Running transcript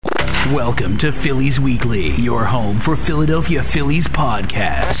Welcome to Phillies Weekly, your home for Philadelphia Phillies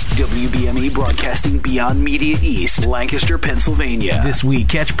podcasts. WBME broadcasting beyond Media East, Lancaster, Pennsylvania. This week,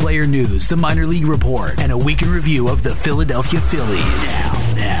 catch player news, the minor league report, and a week in review of the Philadelphia Phillies.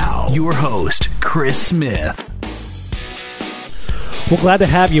 Now, your host, Chris Smith. Well, glad to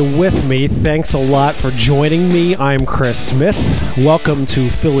have you with me. Thanks a lot for joining me. I'm Chris Smith. Welcome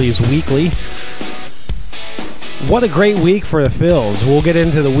to Phillies Weekly. What a great week for the Phils. We'll get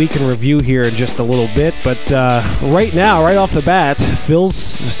into the week in review here in just a little bit, but right now, right off the bat, Phils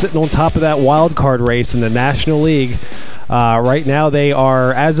sitting on top of that wild card race in the National League. Right now, they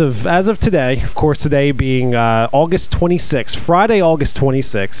are, as of today, of course, today being August 26th, Friday, August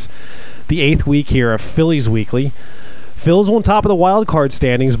 26th, the 8th week here of Phillies Weekly. Phils on top of the wild card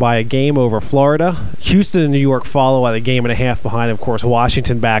standings by a game over Florida. Houston and New York follow at a game and a half behind. Of course,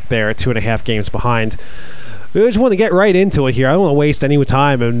 Washington back there at 2.5 games behind. I just want to get right into it here. I don't want to waste any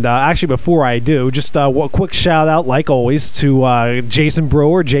time. And actually, before I do, just a quick shout out, like always, to Jason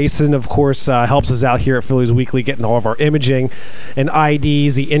Brewer. Jason, of course, helps us out here at Phillies Weekly, getting all of our imaging and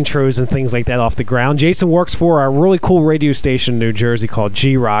IDs, the intros, and things like that off the ground. Jason works for a really cool radio station in New Jersey called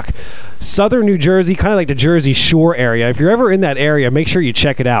G-Rock. Southern New Jersey, kind of like the Jersey Shore area. If you're ever in that area, make sure you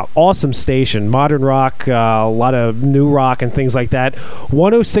check it out. Awesome station. Modern rock, a lot of new rock and things like that.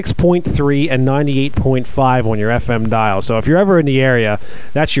 106.3 and 98.5 on your FM dial. So if you're ever in the area,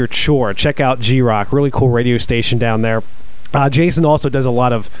 that's your chore. Check out G-Rock. Really cool radio station down there. Jason also does a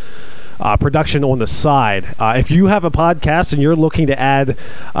lot of production on the side. If you have a podcast and you're looking to add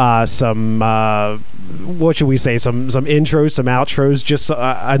some what should we say, some intros, some outros, just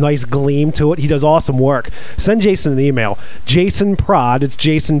a nice gleam to it, he does awesome work. Send Jason an email, jasonprod, it's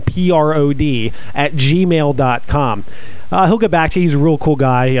Jason Prod at gmail.com. He'll get back to you. He's a real cool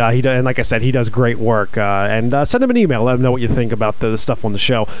guy. And like I said, he does great work. And send him an email. Let him know what you think about the stuff on the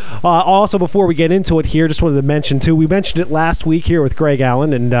show. Also, before we get into it here, just wanted to mention, too, we mentioned it last week here with Greg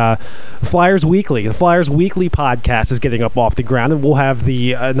Allen and Flyers Weekly. The Flyers Weekly podcast is getting up off the ground, and we'll have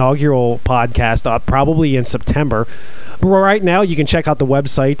the inaugural podcast up probably in September. But right now, you can check out the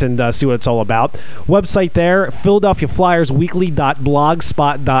website and see what it's all about. Website there,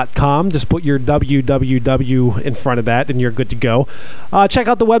 PhiladelphiaFlyersWeekly.blogspot.com. Just put your www in front of that, and you're good to go. Check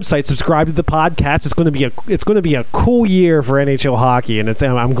out the website. Subscribe to the podcast. It's going to be a cool year for NHL hockey, and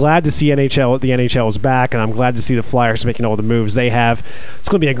I'm glad to see the NHL is back, and I'm glad to see the Flyers making all the moves they have. It's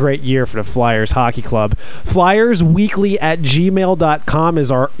going to be a great year for the Flyers Hockey Club. FlyersWeekly@gmail.com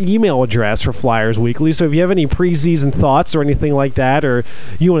is our email address for Flyers Weekly. So if you have any preseason thoughts or anything like that, or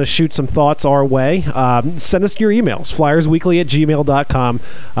you want to shoot some thoughts our way, send us your emails, flyersweekly@gmail.com.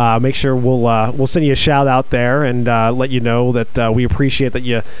 Make sure we'll send you a shout out there and let you know that we appreciate that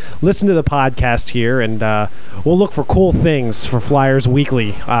you listen to the podcast here, and we'll look for cool things for Flyers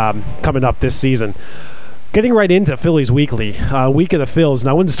Weekly coming up this season. Getting right into Phillies Weekly, week of the Phils.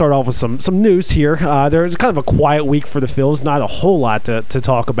 Now, I wanted to start off with some news here. There's kind of a quiet week for the Phils, not a whole lot to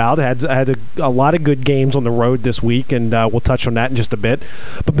talk about. I had a lot of good games on the road this week, and we'll touch on that in just a bit.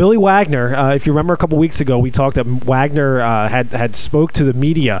 But Billy Wagner, if you remember a couple weeks ago, we talked that Wagner had spoke to the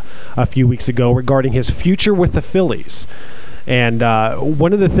media a few weeks ago regarding his future with the Phillies. And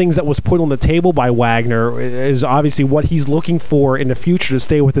one of the things that was put on the table by Wagner is obviously what he's looking for in the future to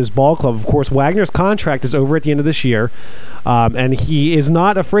stay with his ball club. Of course, Wagner's contract is over at the end of this year, and he is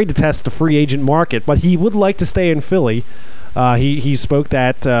not afraid to test the free agent market, but he would like to stay in Philly. He spoke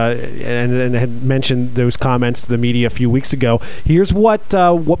that and had mentioned those comments to the media a few weeks ago. Here's what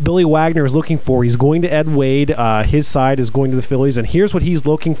Billy Wagner is looking for. He's going to Ed Wade. His side is going to the Phillies, and here's what he's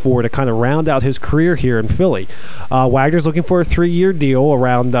looking for to kind of round out his career here in Philly. Wagner's looking for a 3-year deal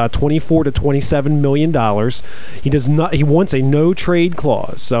around $24 to $27 million. He wants a no-trade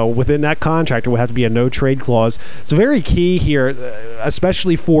clause. So within that contract, there will have to be a no-trade clause. It's very key here,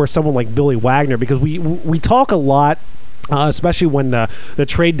 especially for someone like Billy Wagner, because we talk a lot, especially when the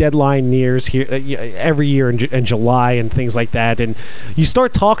trade deadline nears here every year in July and things like that, and you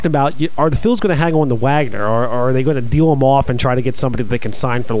start talking about, are the Phils going to hang on to Wagner, or are they going to deal him off and try to get somebody that they can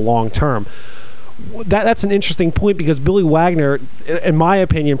sign for the long term? That's an interesting point, because Billy Wagner, in my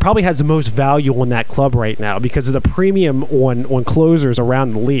opinion, probably has the most value on that club right now because of the premium on closers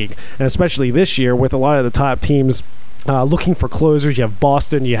around the league, and especially this year with a lot of the top teams looking for closers. You have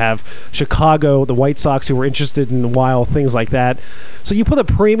Boston, you have Chicago, the White Sox who were interested in a while, things like that. So you put a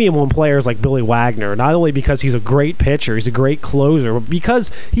premium on players like Billy Wagner, not only because he's a great pitcher, he's a great closer, but because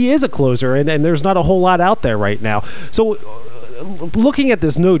he is a closer, and there's not a whole lot out there right now. So looking at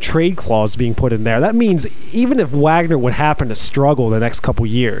this no trade clause being put in there, that means even if Wagner would happen to struggle the next couple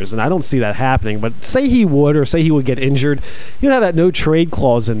years, and I don't see that happening, but say he would, or say he would get injured, you have that no trade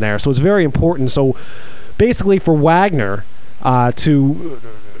clause in there. So it's very important. So basically for Wagner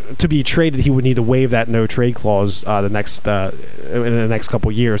to be traded, he would need to waive that no trade clause in the next couple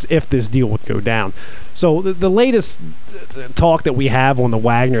of years if this deal would go down. So the latest talk that we have on the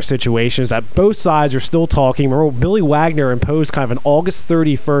Wagner situation is that both sides are still talking. Remember, Billy Wagner imposed kind of an August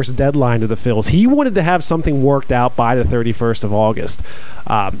 31st deadline to the Phils. He wanted to have something worked out by the 31st of August.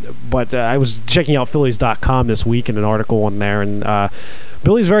 But I was checking out Phillies.com this week in an article on there, and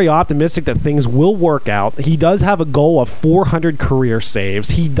Billy's very optimistic that things will work out. He does have a goal of 400 career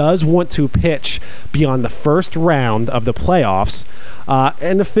saves. He does want to pitch beyond the first round of the playoffs.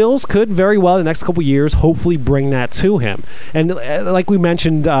 And the Phils could very well in the next couple years hopefully bring that to him. And like we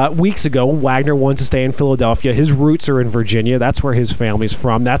mentioned weeks ago, Wagner wants to stay in Philadelphia. His roots are in Virginia. That's where his family's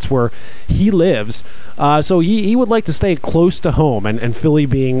from. That's where he lives. So he would like to stay close to home. And Philly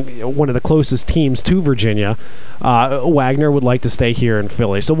being one of the closest teams to Virginia, Wagner would like to stay here in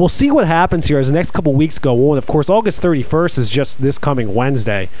Philly. So we'll see what happens here as the next couple weeks go on. Of course, August 31st is just this coming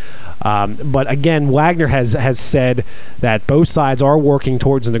Wednesday. But again, Wagner has said that both sides are working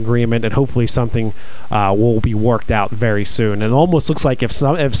towards an agreement, and hopefully something will be worked out very soon. And it almost looks like if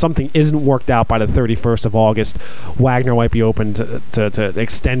something isn't worked out by the 31st of August, Wagner might be open to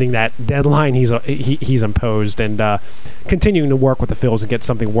extending that deadline he's imposed and continuing to work with the Phils and get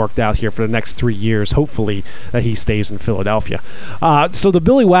something worked out here for the next 3 years, hopefully, that he stays in Philadelphia. So the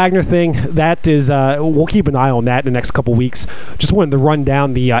Billy Wagner thing, that is, we'll keep an eye on that in the next couple weeks. Just wanted to run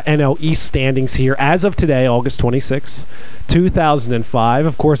down the NL East standings here as of today, August 26, 2005.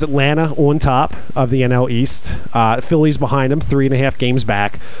 Of course, Atlanta on top of the NL East. Phillies behind them, 3.5 games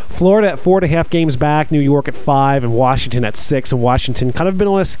back. Florida at 4.5 games back. New York at 5, and Washington at 6. And Washington kind of been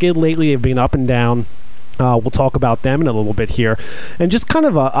on a skid lately. They've been up and down. We'll talk about them in a little bit here. And just kind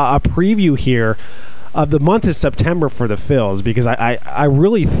of a preview here of the month of September for the Phils, because I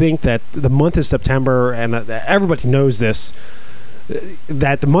really think that the month of September, and everybody knows this,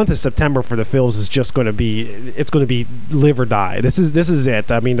 that the month of September for the Phils is just going to be live or die. This is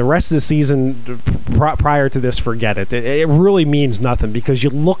it. I mean, the rest of the season prior to this, forget it. It really means nothing, because you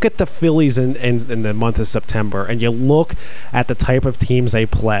look at the Phillies in the month of September, and you look at the type of teams they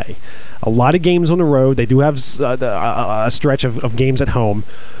play. A lot of games on the road. They do have a stretch of games at home.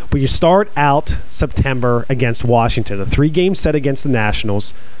 But you start out September against Washington, a 3-game set against the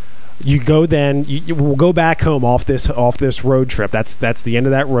Nationals. You go then. You will go back home off this road trip. That's the end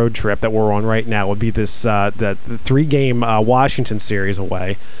of that road trip that we're on right now. Would be this the 3-game Washington series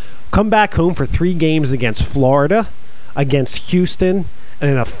away. Come back home for 3 games against Florida, against Houston, and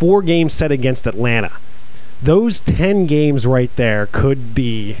then a 4-game set against Atlanta. Those 10 games right there could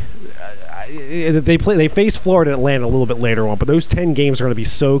be. They face Florida and Atlanta a little bit later on, but those 10 games are going to be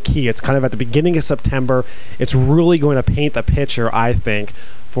so key. It's kind of at the beginning of September. It's really going to paint the picture, I think,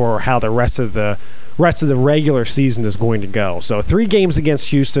 for how the rest of the regular season is going to go. So 3 games against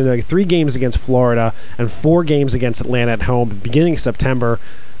Houston, 3 games against Florida, and 4 games against Atlanta at home, beginning of September.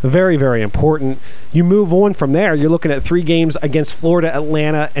 Very, very important. You move on from there. You're looking at 3 games against Florida,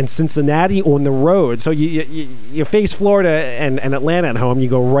 Atlanta, and Cincinnati on the road. So you face Florida and Atlanta at home. You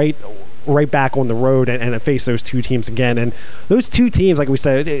go right back on the road and face those 2 teams again. And those 2 teams, like we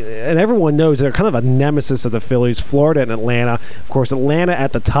said, and everyone knows, they're kind of a nemesis of the Phillies, Florida and Atlanta. Of course, Atlanta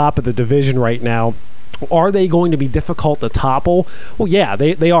at the top of the division right now. Are they going to be difficult to topple? Well, yeah,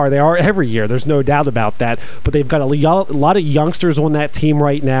 they are. They are every year. There's no doubt about that. But they've got a lot of youngsters on that team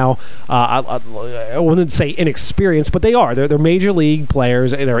right now. I wouldn't say inexperienced, but they are. They're major league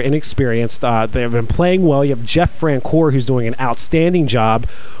players. They're inexperienced. They've been playing well. You have Jeff Francoeur, who's doing an outstanding job.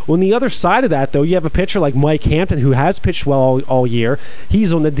 On the other side of that, though, you have a pitcher like Mike Hampton, who has pitched well all year.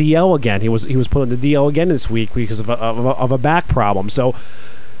 He's on the DL again. He was put on the DL again this week because of a back problem. So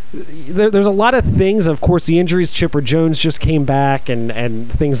there's a lot of things. Of course, the injuries. Chipper Jones just came back, and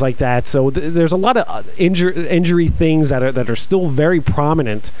things like that. So there's a lot of injury things that are still very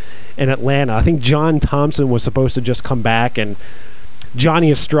prominent in Atlanta. I think John Thompson was supposed to just come back, and Johnny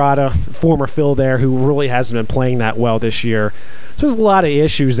Estrada, former Phil there, who really hasn't been playing that well this year. So there's a lot of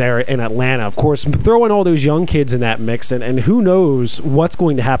issues there in Atlanta. Of course, throwing all those young kids in that mix, and who knows what's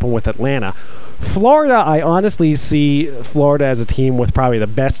going to happen with Atlanta. Florida, I honestly see Florida as a team with probably the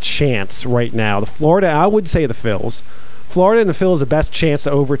best chance right now. I would say the Phils. Florida and the Phils the best chance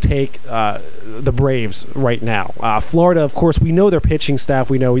to overtake the Braves right now. Florida, of course, we know their pitching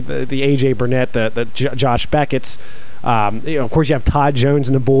staff. We know the A.J. Burnett, the Josh Beckett's. Of course, you have Todd Jones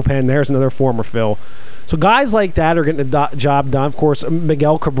in the bullpen. There's another former Phil. So guys like that are getting the job done. Of course,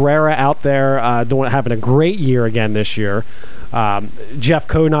 Miguel Cabrera out there having a great year again this year. Jeff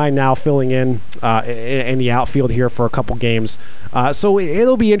Conine now filling in the outfield here for a couple games. So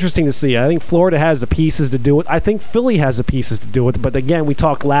it'll be interesting to see. I think Florida has the pieces to do it. I think Philly has the pieces to do it. But again, we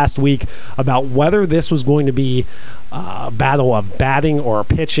talked last week about whether this was going to be a battle of batting or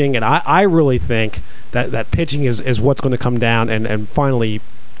pitching. And I really think that pitching is what's going to come down and finally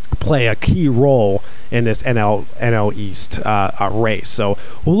play a key role in this NL East race. So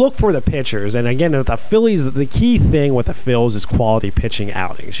we'll look for the pitchers. And again, the Phillies, the key thing with the Phils is quality pitching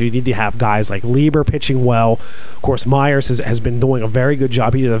outings. You need to have guys like Lieber pitching well. Of course, Myers has been doing a very good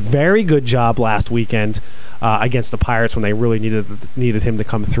job. He did a very good job last weekend against the Pirates when they really needed him to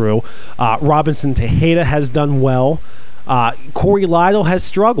come through. Robinson Tejeda has done well. Corey Lidle has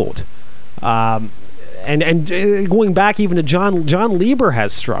struggled. And going back even to John Lieber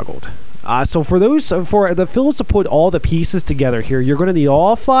has struggled. So for the Phils to put all the pieces together here, you're going to need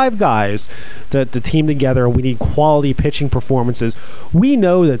all 5 guys to team together. We need quality pitching performances. We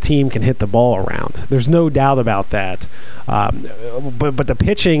know the team can hit the ball around. There's no doubt about that. But the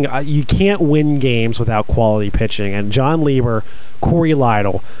pitching, you can't win games without quality pitching. And John Lieber, Corey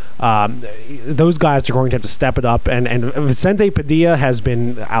Lidle, those guys are going to have to step it up. And Vicente Padilla has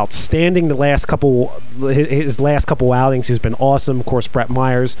been outstanding his last couple outings. He's been awesome. Of course, Brett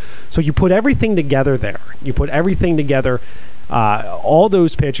Myers. So you put everything together there. You put everything together. All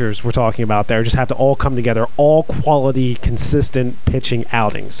those pitchers we're talking about there just have to all come together, all quality, consistent pitching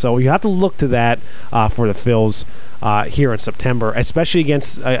outings. So you have to look to that for the Phils here in September, especially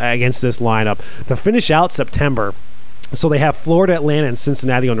against this lineup. To finish out September, so they have Florida, Atlanta, and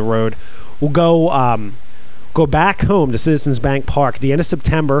Cincinnati on the road. We'll go back home to Citizens Bank Park at the end of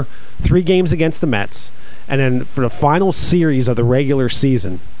September, 3 games against the Mets. And then for the final series of the regular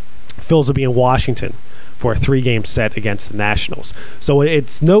season, Phils will be in Washington for a 3-game set against the Nationals. So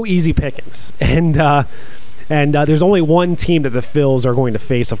it's no easy pickings. And there's only one team that the Phils are going to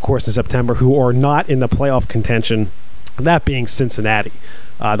face, of course, in September, who are not in the playoff contention, that being Cincinnati.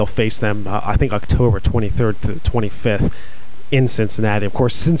 They'll face them, I think, October 23rd to the 25th in Cincinnati. Of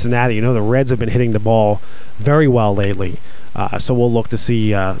course, Cincinnati, the Reds have been hitting the ball very well lately. So we'll look to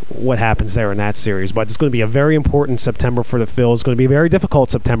see what happens there in that series. But it's going to be a very important September for the Phils. It's going to be a very difficult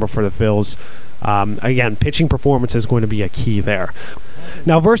September for the Phils. Again, pitching performance is going to be a key there.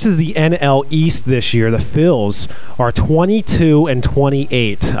 Now, versus the NL East this year, the Phils are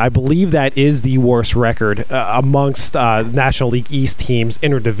 22-28. I believe that is the worst record amongst National League East teams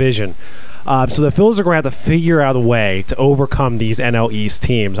interdivision. So the Phils are going to have to figure out a way to overcome these NL East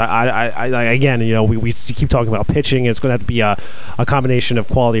teams. Again, we keep talking about pitching. It's going to have to be a combination of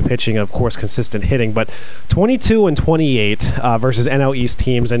quality pitching and, of course, consistent hitting. But 22-28 versus NL East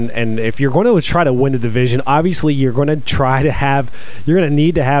teams, and if you're going to try to win the division, obviously you're going to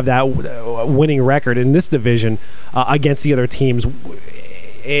need to have that winning record in this division against the other teams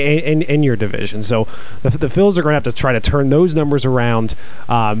in your division. So the Phils are going to have to try to turn those numbers around.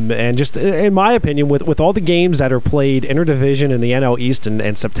 And just in my opinion, with all the games that are played interdivision in the NL East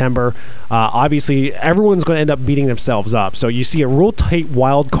in September, obviously everyone's going to end up beating themselves up. So you see a real tight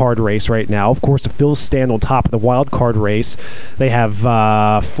wild card race right now. Of course, the Phils stand on top of the wild card race. They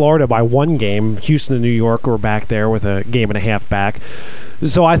have Florida by 1 game. Houston and New York are back there with a game and a half back.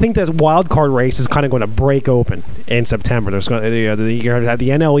 So I think that wild card race is kind of going to break open in September. There's going to you're going to have the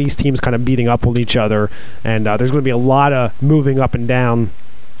NL East teams kind of beating up with each other, and there's going to be a lot of moving up and down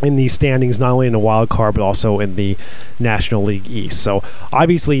in these standings, not only in the wild card but also in the National League East. So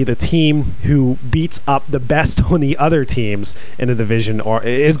obviously the team who beats up the best on the other teams in the division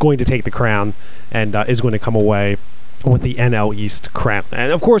is going to take the crown and is going to come away with the NL East crown.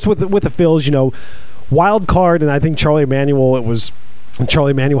 And of course with the Phils, wild card, and I think Charlie Manuel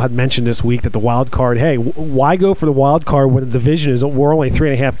had mentioned this week that the wild card, hey, why go for the wild card when the division we're only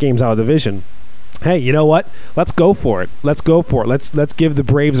 3.5 games out of the division? Hey, you know what? Let's go for it. Let's give the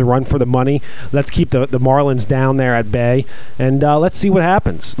Braves a run for the money. Let's keep the Marlins down there at bay, and let's see what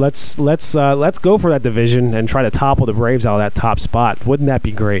happens. Let's go for that division and try to topple the Braves out of that top spot. Wouldn't that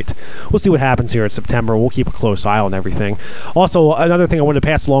be great? We'll see what happens here in September. We'll keep a close eye on everything. Also, another thing I wanted to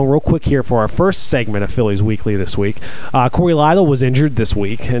pass along real quick here for our first segment of Phillies Weekly this week. Corey Lidle was injured this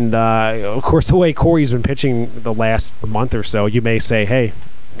week, and of course, the way Corey's been pitching the last month or so, you may say, hey,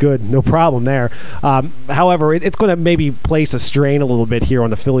 good, no problem there. However, it's going to maybe place a strain a little bit here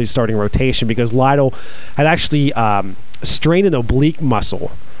on the Phillies starting rotation because Lidle had actually strained an oblique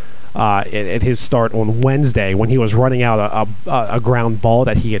muscle at his start on Wednesday when he was running out a ground ball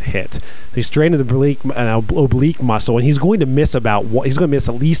that he had hit. He strained an oblique muscle, and he's going to miss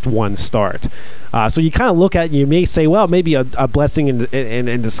at least one start. So you kind of look at it, and you may say, well, maybe a blessing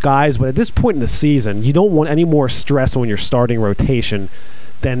in disguise, but at this point in the season, you don't want any more stress on your starting rotation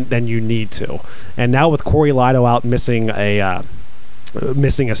than you need to. And now with Corey Lido out missing a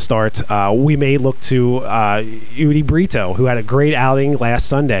start, we may look to Udi Brito, who had a great outing last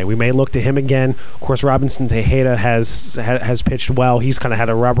Sunday. We may look to him again. Of course, Robinson Tejeda has pitched well. He's kind of had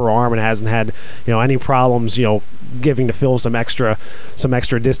a rubber arm and hasn't had any problems giving the Phils some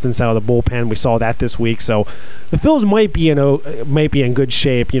extra distance out of the bullpen. We saw that this week. So the Phils might be in good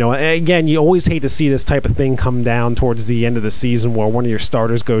shape. Again, you always hate to see this type of thing come down towards the end of the season where one of your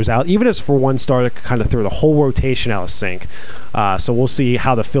starters goes out, even if it's for one starter, kind of throw the whole rotation out of sync. So we'll see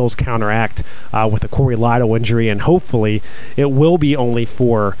how the Phils counteract with the Corey Lido injury, and hopefully it will be only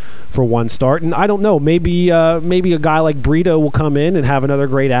for one start. And I don't know, maybe a guy like Brito will come in and have another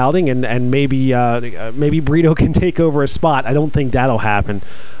great outing, and maybe Brito can take over a spot. I don't think that'll happen,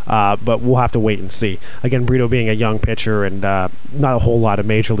 but we'll have to wait and see. Again, Brito being a young pitcher and not a whole lot of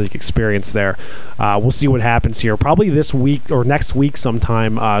major league experience there. We'll see what happens here. Probably this week or next week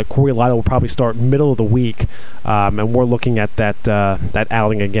sometime, Corey Lido will probably start middle of the week, and we're looking at that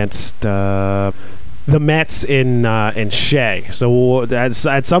outing against the Mets in Shea. So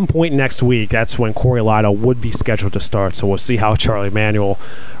at some point next week, that's when Corey Lido would be scheduled to start. So we'll see how Charlie Manuel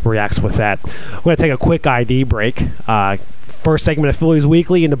reacts with that. We're going to take a quick ID break. First segment of Phillies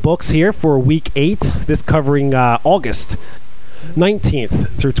Weekly in the books here for Week 8. This covering August 19th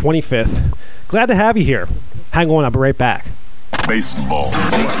through 25th. Glad to have you here. Hang on, I'll be right back. Baseball.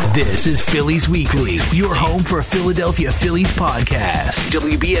 This is Phillies Weekly, your home for Philadelphia Phillies podcast.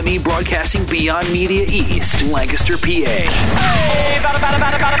 WBME broadcasting beyond Media East, Lancaster, PA. Hey,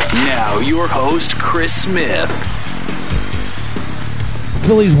 now your host, Chris Smith.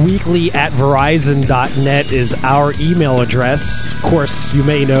 Phillies Weekly at Verizon.net is our email address. Of course, you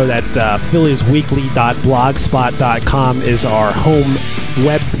may know that PhilliesWeekly.blogspot.com is our home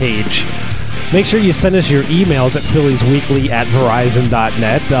web page. Make sure you send us your emails at PhilliesWeekly at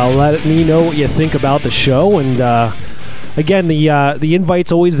Verizon.net. Let me know what you think about the show. And again, the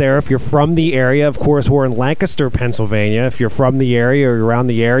invite's always there if you're from the area. Of course, we're in Lancaster, Pennsylvania. If you're from the area or around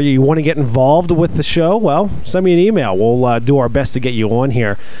the area, you want to get involved with the show, well, send me an email. We'll do our best to get you on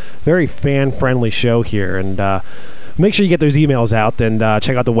here. Very fan-friendly show here. And make sure you get those emails out and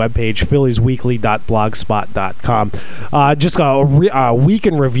check out the webpage, philliesweekly.blogspot.com. Just a week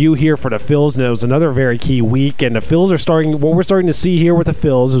in review here for the Phils, and it was another very key week. And the Phils are starting. What we're starting to see here with the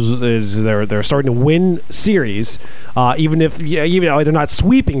Phils is they're starting to win series, even they're not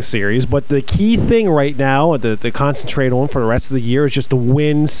sweeping series. But the key thing right now to concentrate on for the rest of the year is just to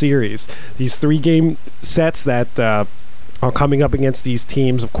win series. These 3-game sets that are coming up against these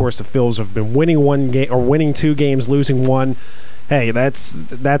teams. Of course, the Phils have been winning one game or winning 2 games, losing 1. Hey,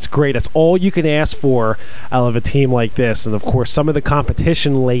 that's great. That's all you can ask for out of a team like this. And of course, some of the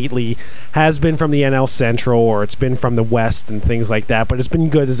competition lately has been from the NL Central or it's been from the West and things like that. But it's been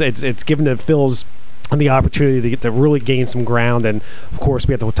good. It's given the Phils the opportunity to get to really gain some ground and, of course,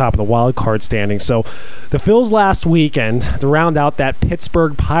 be at the top of the wild card standing. So the Phils last weekend, to round out that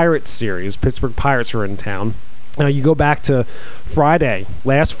Pittsburgh Pirates series, Pittsburgh Pirates were in town. Now, you go back to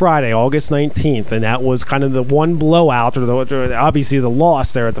last Friday, August 19th, and that was kind of the one blowout, or obviously the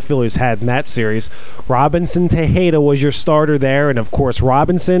loss there that the Phillies had in that series. Robinson Tejeda was your starter there, and of course,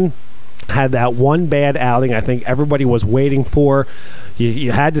 Robinson had that one bad outing I think everybody was waiting for.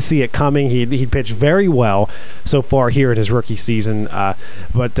 You had to see it coming. He pitched very well so far here in his rookie season,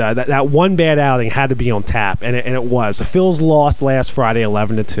 but that one bad outing had to be on tap, and it was. The Phils lost last Friday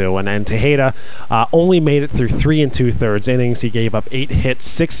 11-2, and then Tejeda only made it through 3 2/3 innings. He gave up 8 hits,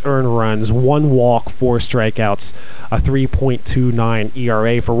 6 earned runs, 1 walk, 4 strikeouts, a 3.29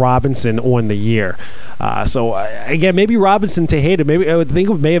 ERA for Robinson on the year. So again, maybe Robinson Tejeda, maybe I would think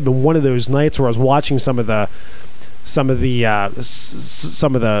it may have been one of those nights where I was watching some of the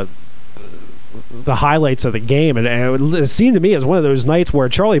highlights of the game, and it seemed to me as one of those nights where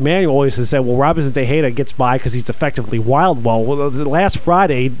Charlie Manuel always has said, well, Robinson Tejeda gets by because he's effectively wild. Well, last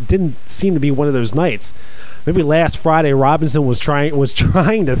Friday didn't seem to be one of those nights. Maybe last Friday Robinson was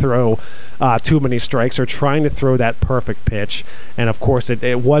trying to throw too many strikes or trying to throw that perfect pitch, and of course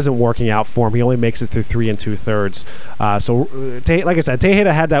it wasn't working out for him. He only makes it through 3 2/3. So like I said,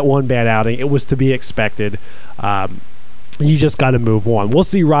 Tejeda had that one bad outing. It was to be expected. you just got to move on. We'll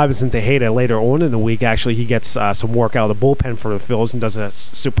see Robinson Tejeda later on in the week. Actually, he gets some work out of the bullpen for the Phils and does a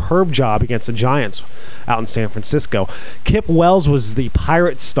superb job against the Giants out in San Francisco. Kip Wells was the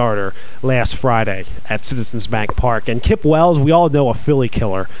Pirates starter last Friday at Citizens Bank Park. And Kip Wells, we all know, a Philly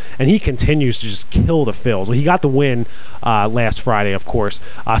killer, and he continues to just kill the Phils. Well, he got the win last Friday, of course.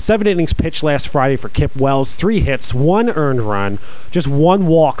 7 innings pitched last Friday for Kip Wells, 3 hits, 1 earned run, just 1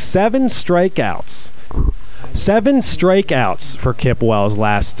 walk, 7 strikeouts. 7 strikeouts for Kip Wells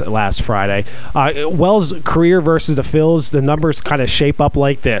last Friday. Wells' career versus the Phils, the numbers kind of shape up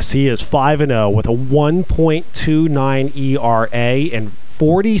like this. He is 5-0 with a 1.29 ERA and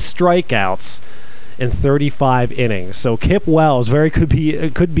 40 strikeouts in 35 innings. So Kip Wells could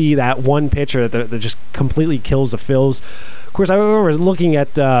be that one pitcher that just completely kills the Phils. Of course, I remember looking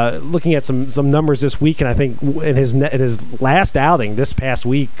at some numbers this week, and I think in his last outing this past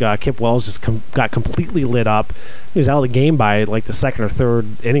week, Kip Wells just got completely lit up. He was out of the game by like the 2nd or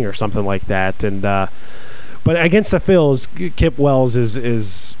 3rd inning or something like that. And but against the Phils, Kip Wells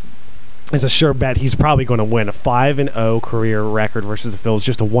is a sure bet. He's probably going to win. A 5-0 career record versus the Phils,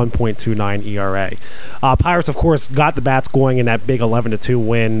 just a 1.29 ERA. Pirates, of course, got the bats going in that big 11-2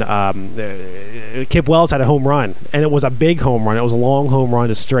 win. Kip Wells had a home run, and it was a big home run. It was a long home run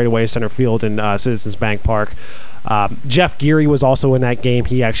to straightaway center field in Citizens Bank Park. Jeff Geary was also in that game.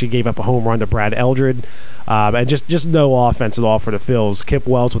 He actually gave up a home run to Brad Eldred. And just no offense at all for the Phils. Kip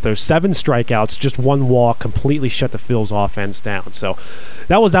Wells with those 7 strikeouts, just 1 walk, completely shut the Phils offense down. So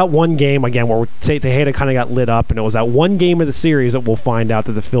that was that one game, again, where Tejeda kind of got lit up, and it was that one game of the series that we'll find out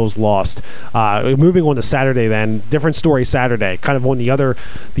that the Phils lost. Moving on to Saturday then, different story Saturday, kind of on the other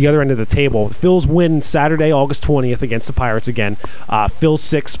end of the table. The Phils win Saturday, August 20th against the Pirates again. Phils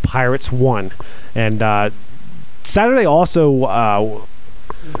 6, Pirates 1. And Saturday also...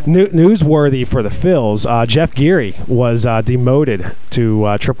 newsworthy for the Phils. Jeff Geary was demoted to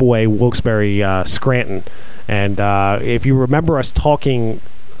AAA Wilkes-Barre Scranton, and if you remember us talking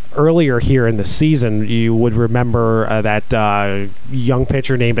earlier here in the season, you would remember that young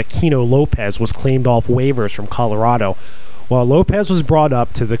pitcher named Aquino Lopez was claimed off waivers from Colorado. Well, Lopez was brought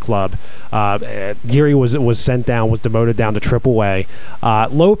up to the club. Geary was sent down, was demoted down to AAA.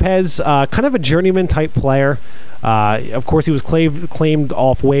 Lopez, kind of a journeyman type player. Of course, he was claimed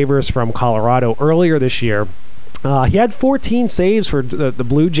off waivers from Colorado earlier this year. He had 14 saves for the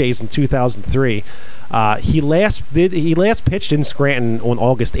Blue Jays in 2003. He last pitched in Scranton on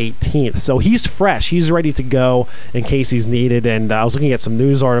August 18th, so he's fresh. He's ready to go in case he's needed. And I was looking at some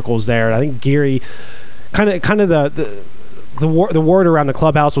news articles there, and I think Geary, kind of the word around the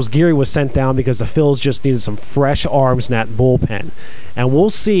clubhouse was Geary was sent down because the Phils just needed some fresh arms in that bullpen. And we'll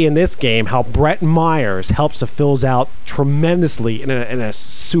see in this game how Brett Myers helps the Phils out tremendously in a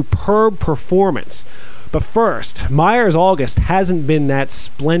superb performance. But first, Myers' August hasn't been that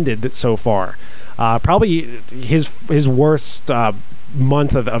splendid so far. Probably his worst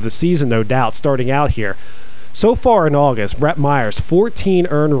month of the season, no doubt, starting out here. So far in August, Brett Myers, 14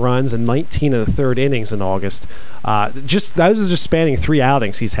 earned runs and 19 of the 3rd innings in August. Those are just spanning 3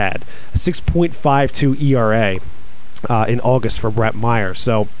 outings he's had. A 6.52 ERA in August for Brett Myers.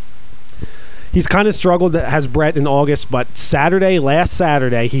 So he's kind of struggled, has Brett, in August, but last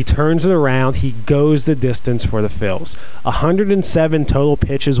Saturday, he turns it around. He goes the distance for the Phils. 107 total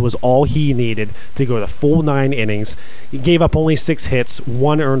pitches was all he needed to go the full 9 innings. He gave up only 6 hits,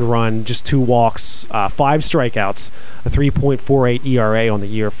 1 earned run, just 2 walks, 5 strikeouts, a 3.48 ERA on the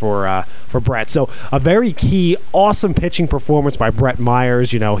year for Brett. So a very key, awesome pitching performance by Brett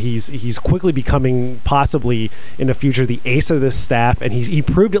Myers. You know, he's quickly becoming possibly in the future the ace of this staff, and he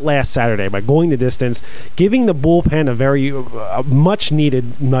proved it last Saturday by going the distance, giving the bullpen a very much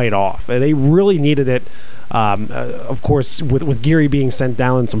needed night off. They really needed it. Of course, with Geary being sent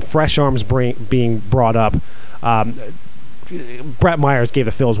down and some fresh arms being brought up, Brett Myers gave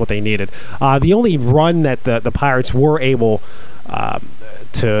the Phils what they needed. The only run that the Pirates were able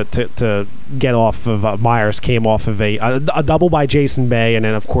to get off of Myers came off of a double by Jason Bay, and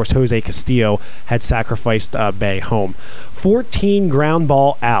then of course Jose Castillo had sacrificed Bay home. 14 ground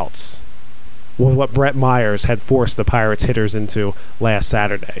ball outs was what Brett Myers had forced the Pirates hitters into last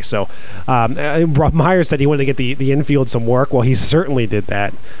Saturday. So Myers said he wanted to get the infield some work. Well, he certainly did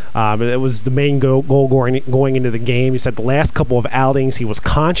that. It was the main goal going into the game. He said the last couple of outings he was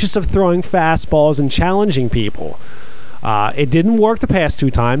conscious of throwing fastballs and challenging people. It didn't work the past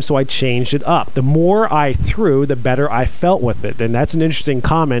 2 times, so I changed it up. The more I threw, the better I felt with it. And that's an interesting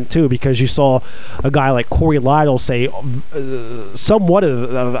comment, too, because you saw a guy like Corey Lytle say somewhat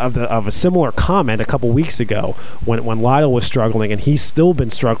of a similar comment a couple weeks ago when Lytle was struggling, and he's still been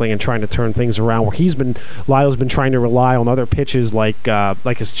struggling and trying to turn things around, where Lytle's been trying to rely on other pitches like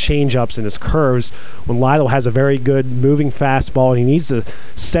his changeups and his curves, when Lytle has a very good moving fastball, and he needs to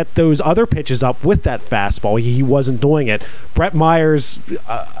set those other pitches up with that fastball. He wasn't doing it. Brett Myers,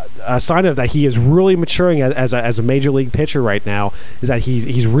 a sign of that he is really maturing as a major league pitcher right now, is that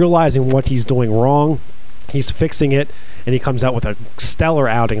he's realizing what he's doing wrong. He's fixing it, and he comes out with a stellar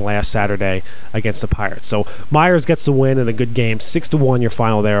outing last Saturday against the Pirates. So Myers gets the win in a good game. 6-1 your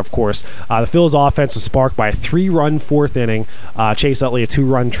final there, of course. The Phillies offense was sparked by a 3-run 4th inning. Chase Utley, a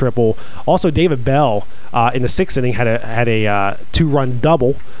 2-run triple. Also, David Bell in the 6th inning had a 2-run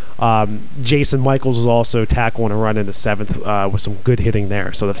double. Jason Michaels was also tackling a run in the 7th with some good hitting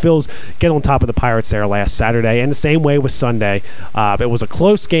there. So the Phils get on top of the Pirates there last Saturday, and the same way with Sunday. It was a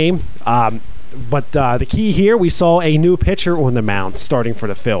close game. But the key here, we saw a new pitcher on the mound starting for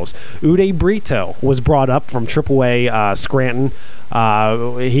the Phils. Uday Brito was brought up from AAA Scranton.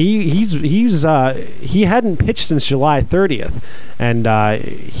 He hadn't pitched since July 30th, and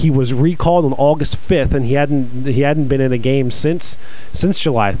he was recalled on August 5th, and he hadn't been in a game since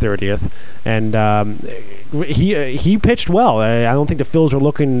July 30th, and he pitched well. I don't think the Phils were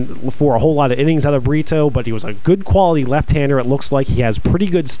looking for a whole lot of innings out of Brito, but he was a good quality left-hander. It looks like he has pretty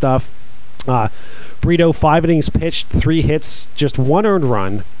good stuff. Brito, 5 innings pitched, 3 hits, just 1 earned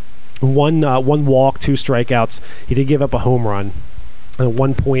run, one walk, 2 strikeouts. He did give up a home run, and a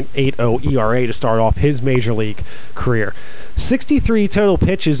 1.80 ERA to start off his major league career. 63 total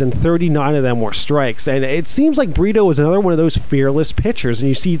pitches, and 39 of them were strikes. And it seems like Brito is another one of those fearless pitchers. And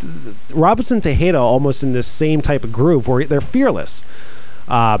you see Robinson Tejeda almost in this same type of groove where they're fearless.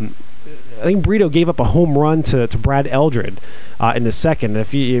 I think Brito gave up a home run to Brad Eldred in the 2nd.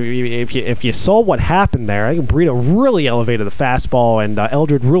 If you saw what happened there, I think Brito really elevated the fastball, and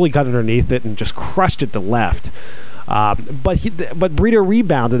Eldred really got underneath it and just crushed it to left. But Brito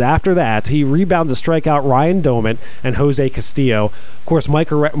rebounded after that. He rebounded to strike out Ryan Doumit and Jose Castillo. Of course,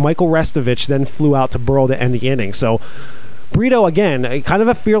 Michael Restovich then flew out to Burrow to end the inning. So Brito, again, kind of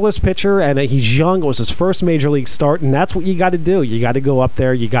a fearless pitcher, and he's young. It was his first major league start, and that's what you got to do. You got to go up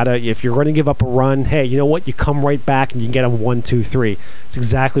there. If you're going to give up a run, hey, you know what? You come right back and you get him 1, 2, 3. It's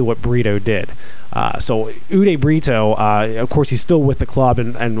exactly what Brito did. So Uday Brito, of course, he's still with the club,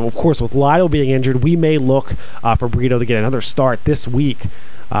 and of course, with Lytle being injured, we may look for Brito to get another start this week.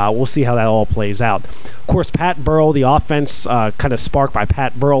 We'll see how that all plays out. Of course, Pat Burrell, the offense kind of sparked by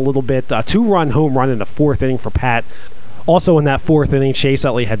Pat Burrell a little bit. 2-run home run in the 4th inning for Pat. Also in that 4th inning, Chase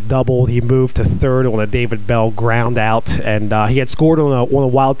Utley had doubled. He moved to 3rd on a David Bell ground out, and he had scored on a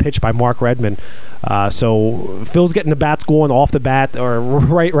wild pitch by Mark Redmond. So Phil's getting the bats going off the bat, or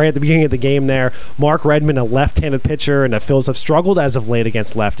right at the beginning of the game there. Mark Redmond, a left-handed pitcher, and the Phils have struggled as of late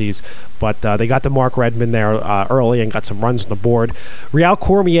against lefties, but they got to Mark Redmond there early and got some runs on the board. Real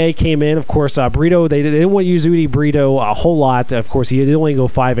Cormier came in. Of course, Brito, they didn't want to use Uday Brito a whole lot. Of course, he did only go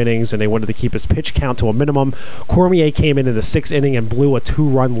 5 innings, and they wanted to keep his pitch count to a minimum. Cormier came in the 6th inning and blew a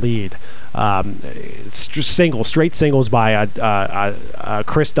 2-run lead. Straight singles by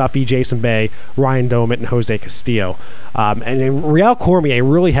Chris Duffy, Jason Bay, Ryan Doumit, and Jose Castillo. And Real Cormier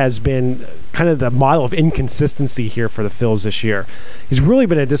really has been kind of the model of inconsistency here for the Phils this year. He's really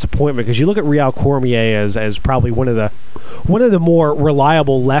been a disappointment, because you look at Real Cormier as probably one of the more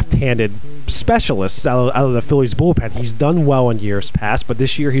reliable left-handed specialists out of the Phillies bullpen. He's done well in years past, but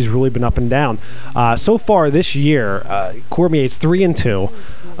this year he's really been up and down. So far this year, Cormier's 3-2.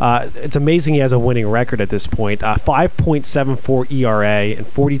 It's amazing he has a winning record at this point. 5.74 ERA in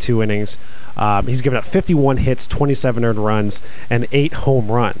 42 innings. He's given up 51 hits, 27 earned runs, and 8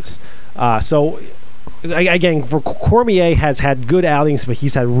 home runs. So again, for Cormier has had good outings, but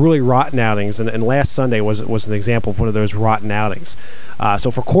he's had really rotten outings, and last Sunday was an example of one of those rotten outings.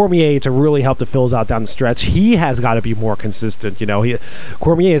 So for Cormier to really help the Phils out down the stretch, he has got to be more consistent.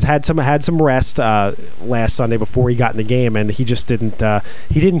 Cormier has had some rest last Sunday before he got in the game, and he just didn't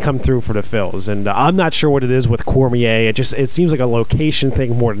come through for the Phils. And I'm not sure what it is with Cormier. It seems like a location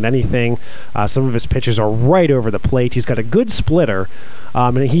thing more than anything. Some of his pitches are right over the plate. He's got a good splitter.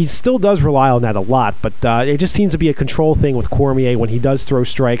 And he still does rely on that a lot, but but it just seems to be a control thing with Cormier. When he does throw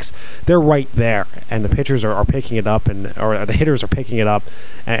strikes, they're right there, and the pitchers are picking it up, or the hitters are picking it up,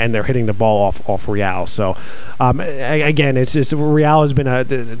 and they're hitting the ball off Real. So again, it's Real has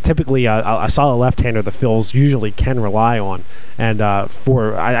been typically a solid left-hander the Phils usually can rely on, and I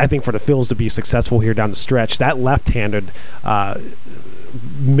think for the Phils to be successful here down the stretch, that left-handed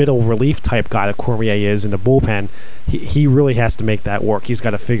middle relief type guy that Cormier is in the bullpen, he really has to make that work. He's got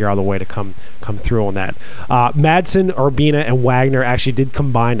to figure out a way to come through on that. Madsen, Urbina, and Wagner actually did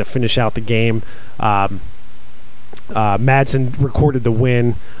combine to finish out the game. Madsen recorded the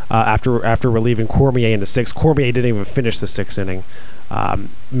win after relieving Cormier in the sixth. Cormier didn't even finish the sixth inning.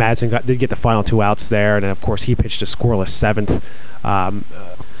 Madsen did get the final 2 outs there, and of course he pitched a scoreless seventh.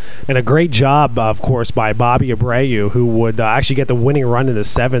 And a great job, of course, by Bobby Abreu, who would actually get the winning run in the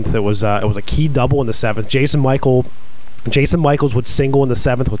seventh. It was a key double in the seventh. Jason Michaels would single in the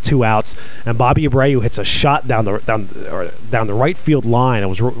seventh with 2 outs, and Bobby Abreu hits a shot down the right field line. It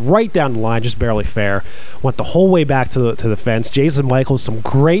was right down the line, just barely fair. Went the whole way back to the fence. Jason Michaels, some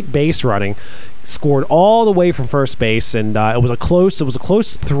great base running, scored all the way from first base, and it was a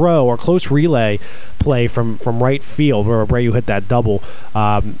close throw or close relay play from right field where Abreu hit that double.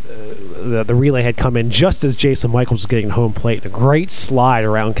 The relay had come in just as Jason Michaels was getting home plate. A great slide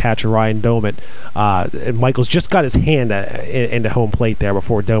around catcher Ryan Doumit. And Michaels just got his hand into home plate there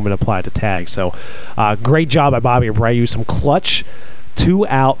before Doumit applied the tag. So great job by Bobby Abreu. Some clutch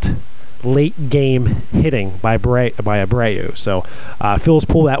 2-out late game hitting by Abreu. So Phils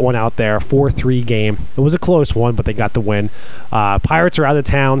pull that one out there, 4-3 game. It was a close one, but they got the win. Pirates are out of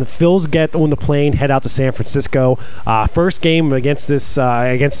town. Phils get on the plane, head out to San Francisco. First game against this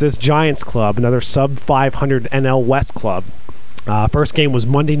Giants club, another sub 500 NL West club. First game was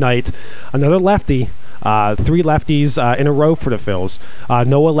Monday night. Another lefty. 3 lefties in a row for the Phils.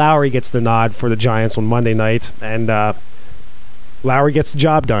 Noah Lowry gets the nod for the Giants on Monday night, and Lowry gets the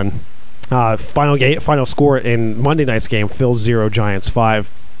job done. Final score in Monday night's game: Phils 0, Giants 5.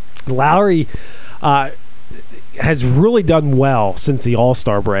 Lowry has really done well since the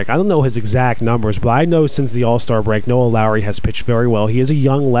All-Star break. I don't know his exact numbers, but I know since the All-Star break, Noah Lowry has pitched very well. He is a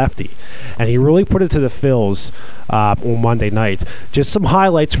young lefty, and he really put it to the Phils on Monday night. Just some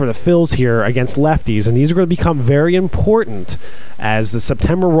highlights for the Phils here against lefties, and these are going to become very important as the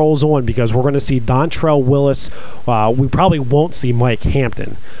September rolls on, because we're going to see Dontrell Willis. We probably won't see Mike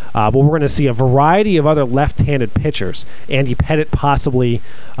Hampton, but we're going to see a variety of other left-handed pitchers. Andy Pettit possibly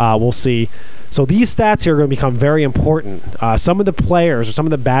we'll see. So these stats here are going to become very important. Some of the players or some of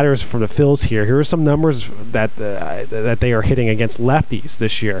the batters from the Phils here are some numbers that they are hitting against lefties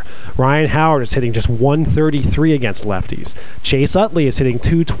this year. Ryan Howard is hitting just 133 against lefties. Chase Utley is hitting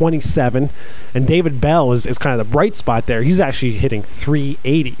 227, and David Bell is kind of the bright spot there. He's actually hitting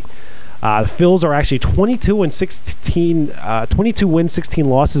 380. The Phils are actually 22 wins, 16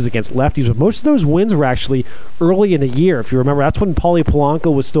 losses against lefties, but most of those wins were actually early in the year. If you remember, that's when Paulie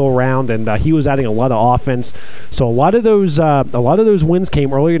Polanco was still around, and he was adding a lot of offense. So a lot of those wins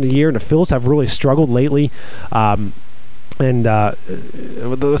came earlier in the year, and the Phils have really struggled lately. And some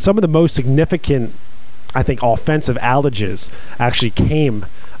of the most significant, I think, offensive outages actually came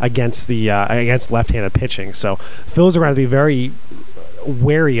against left-handed pitching. So Phils are going to be very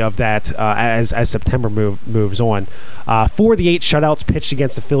wary of that as September moves on. 4 of the 8 shutouts pitched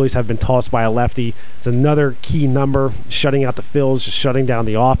against the Phillies have been tossed by a lefty. It's another key number, shutting out the Phils, just shutting down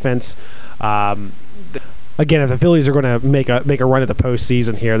the offense. Again, if the Phillies are going to make a run at the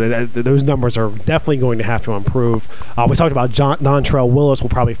postseason here, those numbers are definitely going to have to improve. We talked about Dontrell Willis. We'll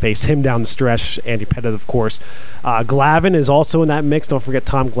probably face him down the stretch. Andy Pettit, of course. Glavine is also in that mix. Don't forget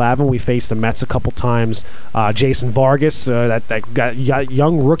Tom Glavine. We faced the Mets a couple times. Jason Vargas, that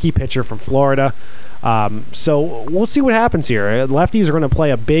young rookie pitcher from Florida. So we'll see what happens here. Lefties are going to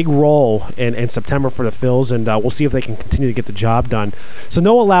play a big role in September for the Phils, and we'll see if they can continue to get the job done. So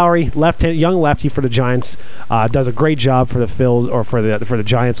Noah Lowry, young lefty for the Giants, does a great job for the Phils or for the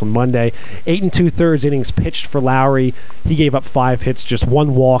Giants on Monday. 8 2/3 innings pitched for Lowry. He gave up 5 hits, just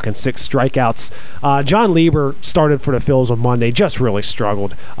 1 walk, and 6 strikeouts. John Lieber started for the Phils on Monday, just really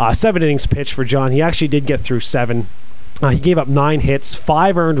struggled. 7 innings pitched for John. He actually did get through 7. He gave up 9 hits,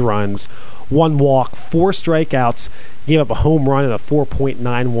 5 earned runs, 1 walk, 4 strikeouts. He gave up a home run and a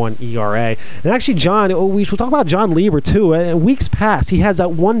 4.91 ERA. And actually, we'll talk about John Lieber too. In weeks past, he has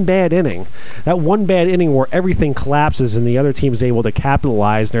that one bad inning. That one bad inning where everything collapses and the other team is able to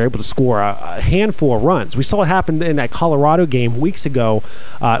capitalize. They're able to score a handful of runs. We saw it happen in that Colorado game weeks ago.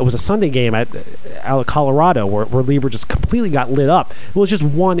 It was a Sunday game out of Colorado where Lieber just completely got lit up. It was just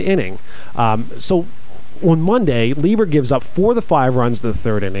one inning. So on Monday, Lieber gives up 4 of the 5 runs in the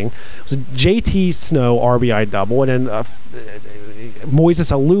third inning. It was a JT Snow RBI double, and then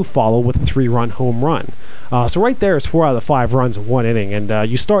Moises Alou followed with a 3-run home run. So right there is 4 out of the 5 runs in one inning. And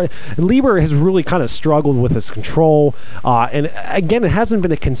Lieber has really kind of struggled with his control. And again, it hasn't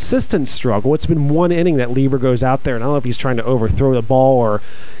been a consistent struggle. It's been one inning that Lieber goes out there, and I don't know if he's trying to overthrow the ball or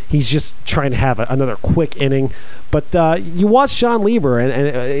he's just trying to have another quick inning. But you watch John Lieber,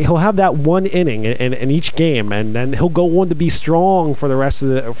 and he'll have that one inning in each game, and then he'll go on to be strong for the rest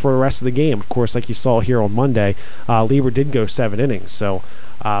of the game. Of course, like you saw here on Monday, Lieber did go 7 innings. So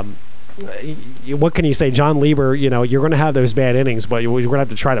what can you say? John Lieber, you're going to have those bad innings, but you're going to have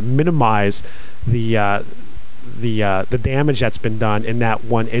to try to minimize the damage that's been done in that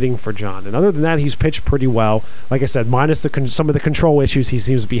one inning for John. And other than that, he's pitched pretty well. Like I said, minus some of the control issues he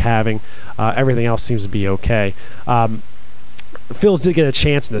seems to be having, everything else seems to be okay. The Phils did get a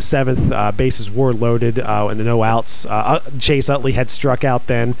chance in the 7th. Bases were loaded and the no outs. Chase Utley had struck out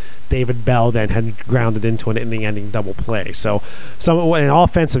then. David Bell then had grounded into an inning-ending double play. So an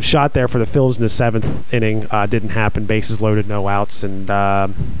offensive shot there for the Phils in the 7th inning didn't happen. Bases loaded, no outs, and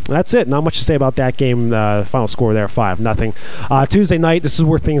that's it. Not much to say about that game. Final score there, 5-0. Tuesday night, this is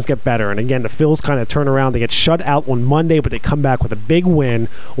where things get better. And again, the Phils kind of turn around. They get shut out on Monday, but they come back with a big win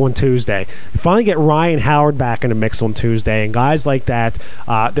on Tuesday. They finally get Ryan Howard back in the mix on Tuesday, and guys like that,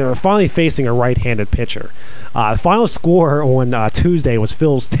 they're finally facing a right-handed pitcher. The final score on Tuesday was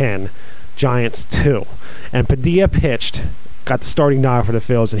Phils 10, Giants 2. And Padilla pitched, got the starting nod for the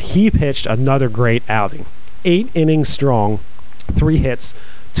Phils, and he pitched another great outing. 8 innings strong, 3 hits,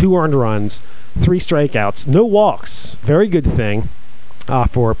 2 earned runs, 3 strikeouts, no walks. Very good thing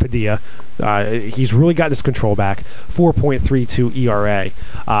for Padilla. He's really got his control back. 4.32 ERA.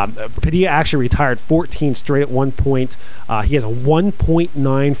 Padilla actually retired 14 straight at one point. He has a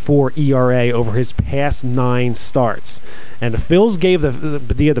 1.94 ERA over his past 9 starts. And the Phils gave the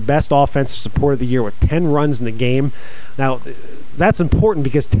Padilla the best offensive support of the year with 10 runs in the game. Now, that's important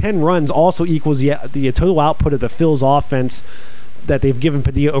because 10 runs also equals the total output of the Phils offense that they've given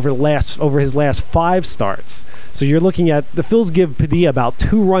Padilla over his last 5 starts. So you're looking at the Phils give Padilla about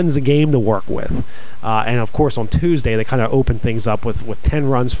 2 runs a game to work with. And of course on Tuesday they kind of open things up with 10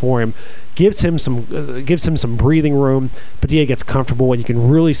 runs for him. Gives him some breathing room. Padilla gets comfortable, and you can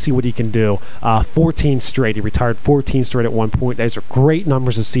really see what he can do. 14 straight. He retired 14 straight at one point. Those are great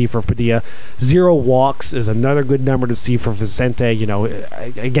numbers to see for Padilla. 0 walks is another good number to see for Vicente.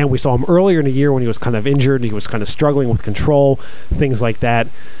 Again, we saw him earlier in the year when he was kind of injured. He was kind of struggling with control, things like that.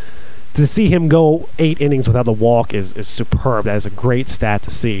 To see him go 8 innings without a walk is superb. That is a great stat to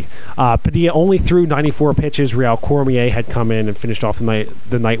see. Padilla only threw 94 pitches. Real Cormier had come in and finished off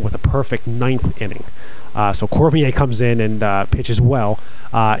the night with a perfect 9th inning. So Cormier comes in and pitches well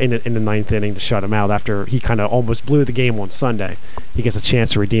in the 9th inning to shut him out after he kind of almost blew the game on Sunday. He gets a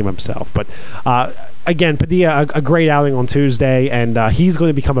chance to redeem himself. But again, Padilla, a great outing on Tuesday, and he's going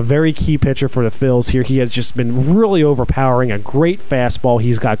to become a very key pitcher for the Phils here. He has just been really overpowering. A great fastball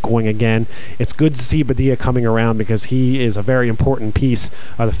he's got going again. It's good to see Padilla coming around because he is a very important piece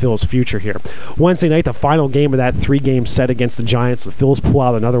of the Phils' future here. Wednesday night, the final game of that 3-game set against the Giants. The Phils pull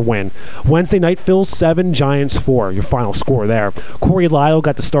out another win. Wednesday night, Phils 7, Giants 4. Your final score there. Corey Lytle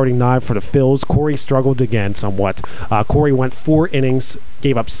got the starting nod for the Phils. Corey struggled again somewhat. Corey went 4 innings,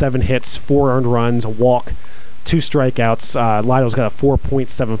 gave up 7 hits, 4 earned runs, a walk, 2 strikeouts. Lytle's got a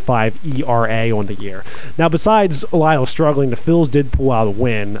 4.75 ERA on the year. Now, besides Lytle struggling, the Phils did pull out a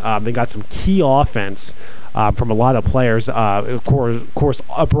win. They got some key offense from a lot of players. Of course,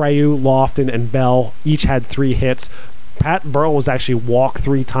 Abreu, Lofton, and Bell each had 3 hits. Pat Burrell was actually walked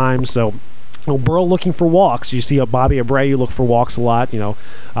 3 times, so Burrell looking for walks. You see Bobby Abreu look for walks a lot.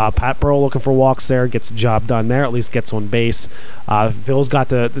 Pat Burrell looking for walks there, gets the job done there, at least gets on base. Phil's got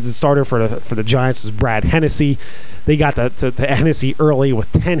the starter for the Giants is Brad Hennessy. They got the Hennessy early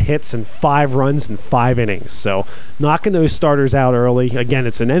with 10 hits and 5 runs in 5 innings. So knocking those starters out early. Again,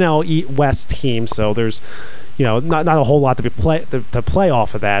 it's an NL West team, so there's not a whole lot to play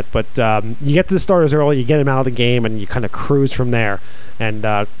off of that. But you get to the starters early, you get them out of the game, and you kind of cruise from there. And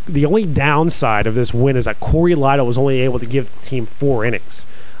the only downside of this win is that Corey Lytle was only able to give the team 4 innings.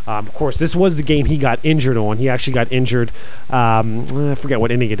 Of course, this was the game he got injured on. He actually got injured, I forget what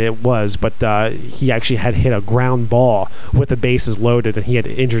inning it was, but he actually had hit a ground ball with the bases loaded, and he had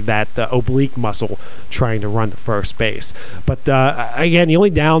injured that oblique muscle trying to run to first base. But again, the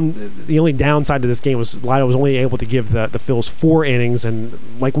only downside to this game was Lytle was only able to give the Phils 4 innings, and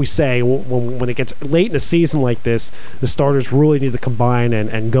like we say, when it gets late in a season like this, the starters really need to combine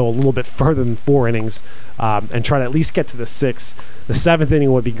and go a little bit further than 4 innings and try to at least get to the 6th. The 7th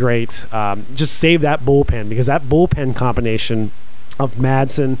inning would be be great. Just save that bullpen, because that bullpen combination of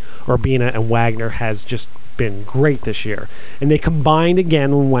Madsen, Urbina, and Wagner has just been great this year. And they combined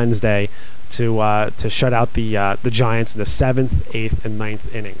again on Wednesday to shut out the Giants in the 7th, 8th, and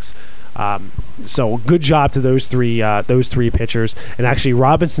 9th innings. So good job to those three pitchers. And actually,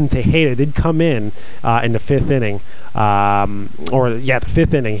 Robinson Tejeda did come in the 5th inning. The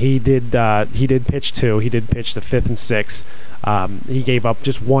 5th inning. He did pitch 2. He did pitch the 5th and 6th. He gave up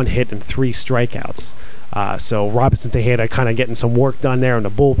just 1 hit and 3 strikeouts. So Robinson Tejeda kind of getting some work done there in the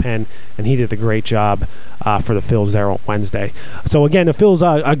bullpen, and he did a great job for the Phils there on Wednesday. So again, the Phils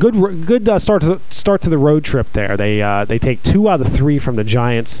a good start to the road trip there. They take 2 out of 3 from the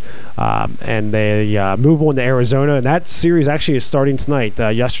Giants, and they move on to Arizona. And that series actually is starting tonight.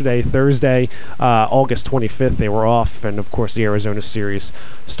 Yesterday, Thursday, August 25th, they were off, and of course the Arizona series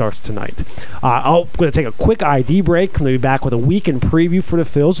starts tonight. I'm going to take a quick ID break. I'm going to be back with a weekend preview for the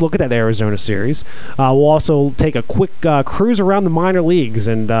Phils. Look at that Arizona series. We'll also take a quick cruise around the minor leagues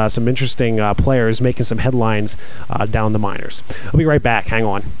and some interesting players making some headlines down the minors. I'll be right back. Hang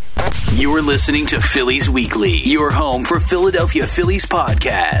on. You're listening to Phillies Weekly, your home for Philadelphia Phillies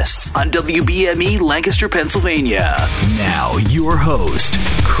podcasts on WBME Lancaster, Pennsylvania. Now, your host,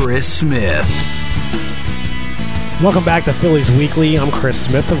 Chris Smith. Welcome back to Phillies Weekly. I'm Chris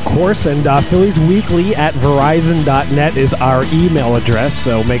Smith, of course, and Phillies Weekly at Verizon.net is our email address,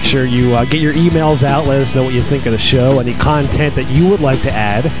 so make sure you get your emails out. Let us know what you think of the show. Any content that you would like to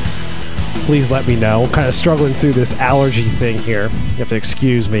add, please let me know. I'm kind of struggling through this allergy thing here. You have to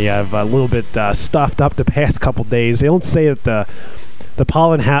excuse me. I've a little bit stuffed up the past couple days. They don't say that the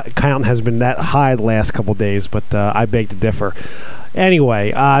pollen count has been that high the last couple days, but I beg to differ.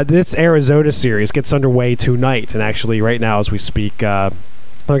 Anyway, this Arizona series gets underway tonight, and actually right now as we speak, they're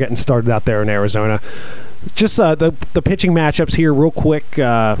getting started out there in Arizona. Just the pitching matchups here real quick for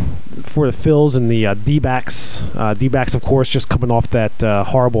the Phils and the D-backs. D-backs, of course, just coming off that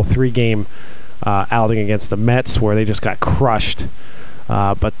horrible 3-game outing against the Mets where they just got crushed.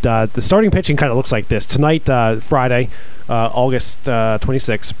 But the starting pitching kind of looks like this. Tonight, Friday, August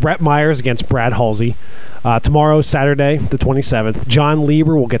 26th, Brett Myers against Brad Halsey. Tomorrow, Saturday, the 27th, John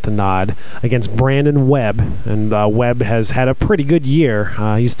Lieber will get the nod against Brandon Webb. And Webb has had a pretty good year.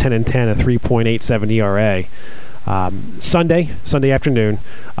 He's 10-10, a 3.87 ERA. Sunday afternoon,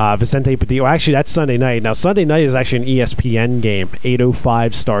 Vicente Padilla. Well, actually, that's Sunday night. Now, Sunday night is actually an ESPN game,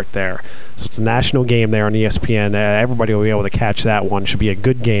 8:05 start there. So it's a national game there on ESPN. Everybody will be able to catch that one. Should be a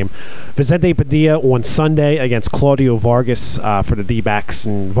good game. Vicente Padilla on Sunday against Claudio Vargas for the D-backs,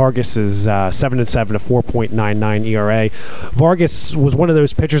 and Vargas is 7-7, a 4.99 ERA. Vargas was one of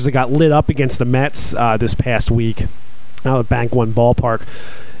those pitchers that got lit up against the Mets this past week out at Bank One Ballpark.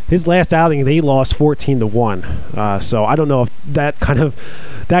 His last outing, they lost 14-1. So I don't know if that kind of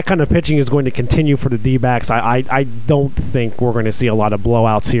pitching is going to continue for the D-backs. I don't think we're going to see a lot of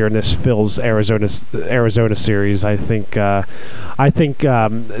blowouts here in this Phil's Arizona series. I think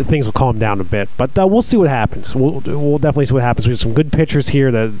things will calm down a bit, but we'll see what happens. We'll definitely see what happens. We have some good pitchers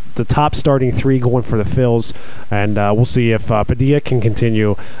here. The top starting 3 going for the Phils, and we'll see if Padilla can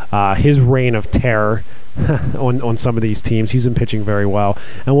continue his reign of terror on some of these teams. He's been pitching very well,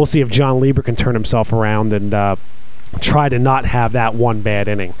 and we'll see if John Lieber can turn himself around and try to not have that one bad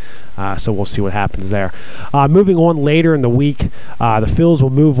inning. So we'll see what happens there. Moving on later in the week, the Phils will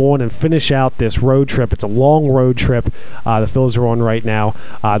move on and finish out this road trip. It's a long road trip. The Phils are on right now.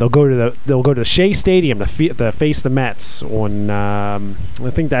 They'll go to the Shea Stadium to face the Mets on. I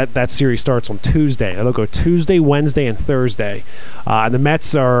think that series starts on Tuesday. They'll go Tuesday, Wednesday, and Thursday. And the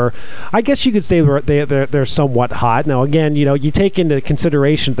Mets are, I guess you could say they're somewhat hot. Now again, you take into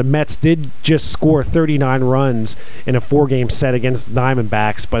consideration the Mets did just score 39 runs in a 4-game set against the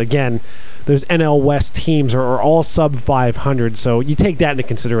Diamondbacks, but again, those NL West teams are all sub 500, so you take that into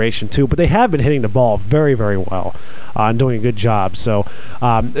consideration too. But they have been hitting the ball very, very well and doing a good job. So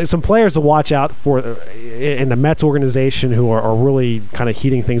some players to watch out for in the Mets organization who are really kind of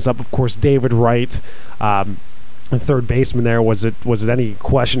heating things up. Of course, David Wright, the third baseman there. Was it any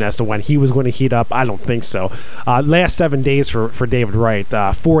question as to when he was going to heat up? I don't think so. Last 7 days for David Wright,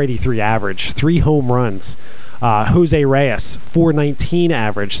 483 average, 3 home runs. Jose Reyes, 419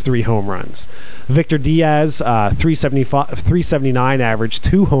 average, 3 home runs. Victor Diaz, 379 average,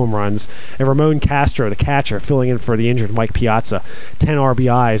 2 home runs. And Ramon Castro, the catcher, filling in for the injured Mike Piazza, 10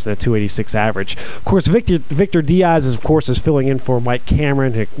 RBIs and a 286 average. Of course, Victor Diaz is filling in for Mike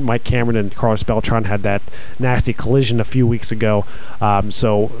Cameron. Mike Cameron and Carlos Beltran had that nasty collision a few weeks ago.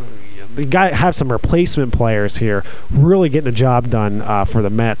 So the guy have some replacement players here, really getting the job done for the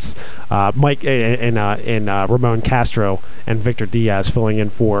Mets. Mike and Ramon Castro and Victor Diaz filling in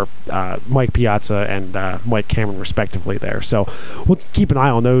for Mike Piazza and Mike Cameron respectively there. So we'll keep an eye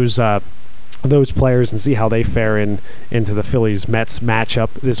on those players and see how they fare into the Phillies-Mets matchup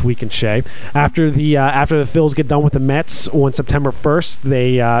this week in Shea. After the Phils get done with the Mets on September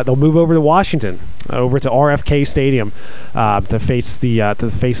 1st, they'll move over to Washington, over to RFK Stadium to face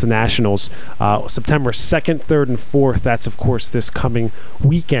the Nationals. September 2nd, 3rd, and 4th. That's of course this coming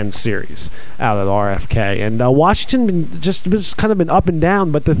weekend series out at RFK. And Washington just kind of been up and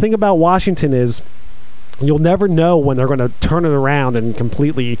down. But the thing about Washington is, you'll never know when they're going to turn it around and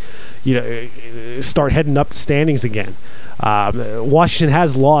completely, start heading up the standings again. Washington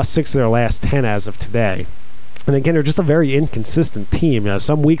has lost 6 of their last 10 as of today. And again, they're just a very inconsistent team.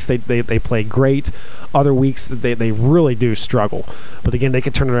 Some weeks they play great, other weeks they really do struggle. But again, they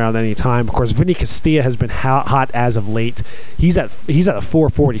can turn it around any time. Of course, Vinny Castilla has been hot as of late. He's at a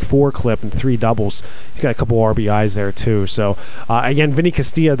 444 clip and 3 doubles. He's got a couple RBIs there too. So again, Vinny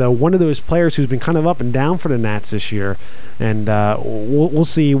Castilla, though, one of those players who's been kind of up and down for the Nats this year. And we'll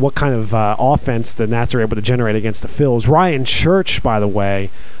see what kind of offense the Nats are able to generate against the Phils. Ryan Church, by the way,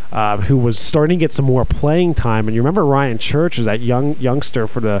 who was starting to get some more playing time. And you remember Ryan Church was that youngster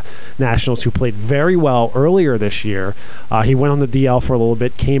for the Nationals who played very well earlier this year. He went on the DL for a little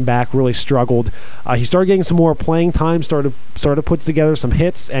bit, came back, really struggled. He started getting some more playing time, started to put together some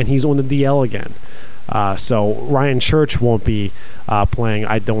hits, and he's on the DL again. So Ryan Church won't be playing,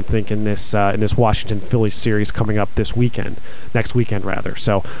 I don't think, in this Washington Phillies series coming up next weekend rather.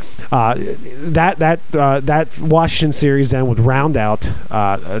 So that Washington series then would round out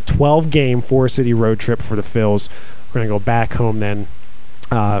a 12-game 4-city road trip for the Phils. We're going to go back home then.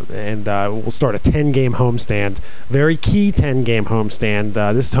 And we'll start a 10-game homestand. Very key 10-game homestand.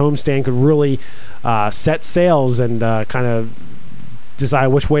 This homestand could really set sails and kind of decide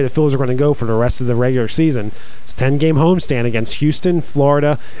which way the Phillies are going to go for the rest of the regular season. It's a 10-game homestand against Houston,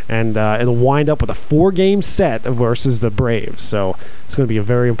 Florida, and it'll wind up with a 4-game set versus the Braves. So it's going to be a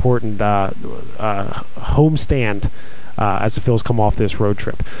very important homestand as the Phils come off this road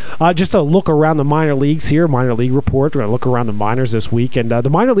trip. Just a look around the minor leagues here, minor league report. We're going to look around the minors this week, and the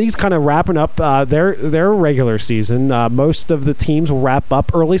minor leagues kind of wrapping up their regular season. Most of the teams will wrap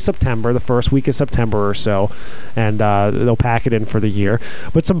up early September, the first week of September or so, and they'll pack it in for the year.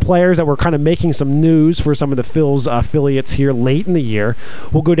 But some players that were kind of making some news for some of the Phils affiliates here late in the year.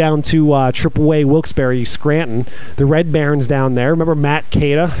 We'll go down to AAA Wilkes-Barre, Scranton. The Red Barons down there. Remember Matt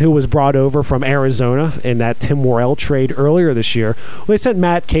Cata, who was brought over from Arizona in that Tim Worrell trade earlier this year? Well, they sent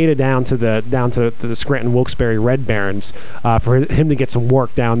Matt Cata down to the Scranton Wilkes-Barre Red Barons for him to get some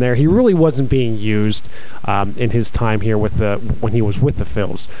work down there. He really wasn't being used in his time here when he was with the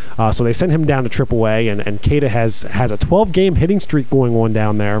Phils. So they sent him down to AAA, and Cata has a 12-game hitting streak going on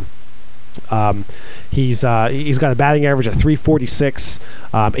down there. He's got a batting average of .346,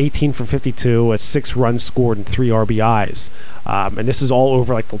 18 for 52, 6 runs scored, and 3 RBIs. And this is all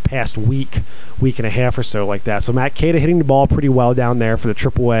over like the past week and a half or so like that. So Matt Cata hitting the ball pretty well down there for the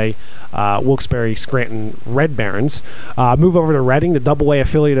AAA Wilkes-Barre Scranton Red Barons. Move over to Reading, the AA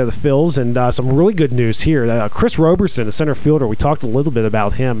affiliate of the Phils, and some really good news here. Chris Roberson, the center fielder, we talked a little bit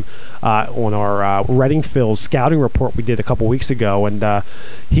about him on our Reading Phils scouting report we did a couple weeks ago, and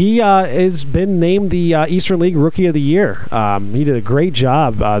he has been named the Eastern League Rookie of the Year. He did a great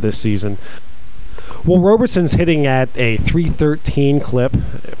job this season. Well, Roberson's hitting at a .313 clip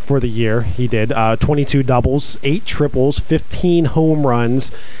for the year. He did 22 doubles, 8 triples, 15 home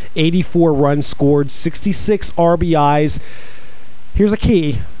runs, 84 runs scored, 66 RBIs. Here's a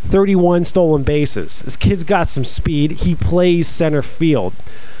key: 31 stolen bases. This kid's got some speed. He plays center field.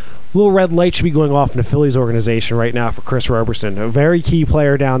 Little red light should be going off in the Phillies organization right now for Chris Roberson, a very key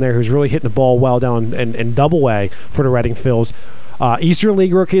player down there who's really hitting the ball well down in Double-A for the Reading Phils. Eastern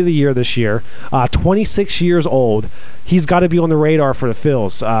League Rookie of the Year this year, 26 years old. He's got to be on the radar for the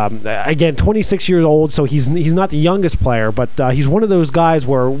Phils. Again, 26 years old, so he's not the youngest player, but he's one of those guys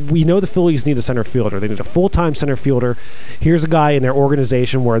where we know the Phillies need a center fielder. They need a full-time center fielder. Here's a guy in their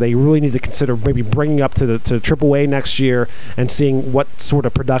organization where they really need to consider maybe bringing up to AAA next year and seeing what sort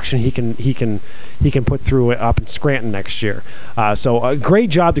of production he can put through it up in Scranton next year. So a great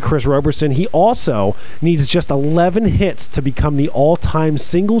job to Chris Roberson. He also needs just 11 hits to become the all-time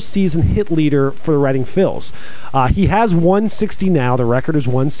single-season hit leader for the Reading Phils. He has 160 now. The record is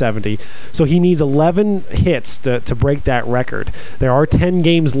 170. So he needs 11 hits to break that record. There are 10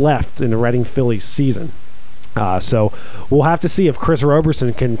 games left in the Reading Phillies season. So we'll have to see if Chris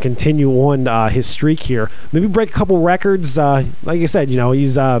Roberson can continue on his streak here. Maybe break a couple records. Like I said,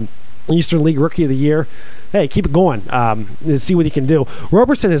 he's Eastern League Rookie of the Year. Hey, keep it going. See what he can do.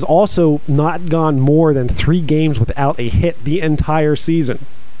 Roberson has also not gone more than 3 games without a hit the entire season.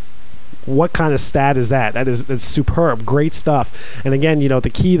 What kind of stat is that? That's superb. Great stuff. And again, the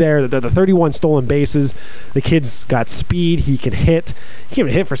key there, the 31 stolen bases. The kid's got speed. He can hit. He can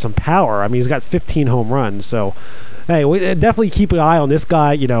even hit for some power. I mean, he's got 15 home runs. So, hey, we definitely keep an eye on this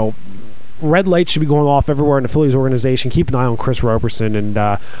guy. Red lights should be going off everywhere in the Phillies organization. Keep an eye on Chris Roberson, and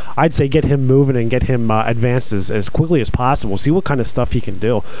I'd say get him moving and get him advanced as quickly as possible. See what kind of stuff he can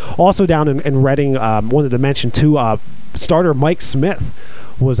do. Also down in Reading, wanted to mention too, starter Mike Smith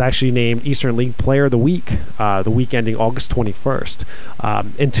was actually named Eastern League Player of the Week, the week ending August 21st.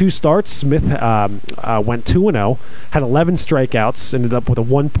 In 2 starts, Smith went 2-0, had 11 strikeouts, ended up with a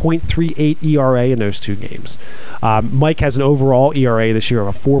 1.38 ERA in those 2 games. Mike has an overall ERA this year of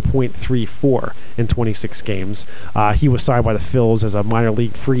a 4.34 in 26 games. He was signed by the Phillies as a minor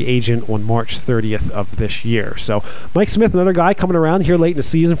league free agent on March 30th of this year. So Mike Smith, another guy coming around here late in the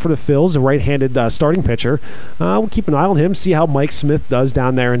season for the Phillies, a right-handed starting pitcher. We'll keep an eye on him, see how Mike Smith does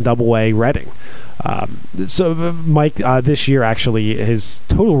down there in Double-A Reading. So Mike, this year actually, his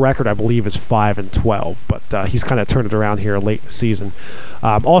total record I believe is 5-12, but he's kind of turned it around here late in the season.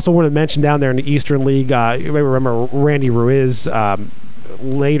 Also want to mention down there in the Eastern League, you may remember Randy Ruiz.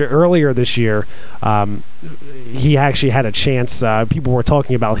 Earlier this year, he actually had a chance. People were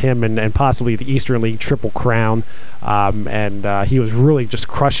talking about him and possibly the Eastern League Triple Crown, and he was really just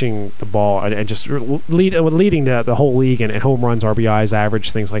crushing the ball and just leading the whole league in home runs, RBIs,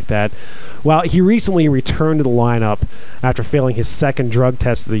 average, things like that. Well, he recently returned to the lineup after failing his 2nd drug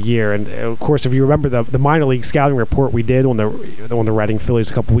test of the year. And of course, if you remember the minor league scouting report we did on the Reading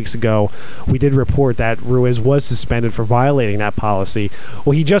Phillies a couple weeks ago, we did report that Ruiz was suspended for violating that policy.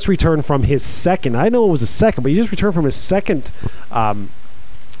 Well, he just returned from his 2nd. I know it was the 2nd, but he just returned from his second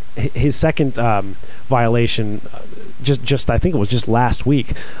violation. Just I think it was just last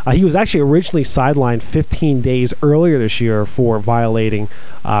week. He was actually originally sidelined 15 days earlier this year for violating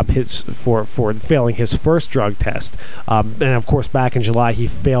for failing his first drug test, and of course back in July he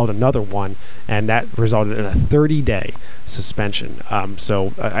failed another one, and that resulted in a 30-day suspension.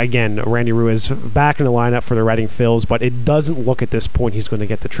 So again, Randy Ruiz back in the lineup for the Reading Phils, but it doesn't look at this point he's going to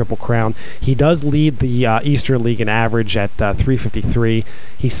get the Triple Crown. He does lead the Eastern League in average at 353.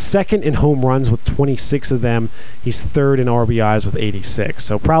 He's 2nd in home runs with 26 of them. He's 3rd in RBIs with 86.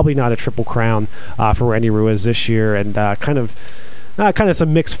 So probably not a Triple Crown for Randy Ruiz this year, and kind of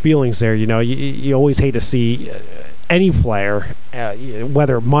some mixed feelings there. You always hate to see any player,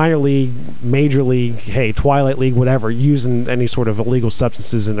 whether minor league, major league, hey, Twilight League, whatever, using any sort of illegal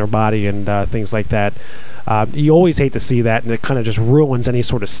substances in their body and things like that. You always hate to see that, and it kind of just ruins any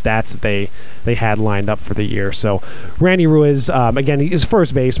sort of stats that they had lined up for the year. So Randy Ruiz, again, he's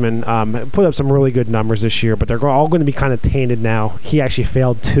first baseman, put up some really good numbers this year, but they're all going to be kind of tainted now. He actually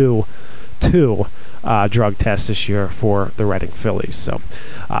failed two drug tests this year for the Reading Phillies. So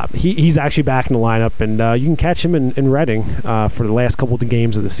he's actually back in the lineup, and you can catch him in Reading for the last couple of the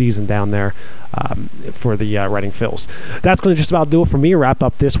games of the season down there for the Reading Phils. That's going to just about do it for me. Wrap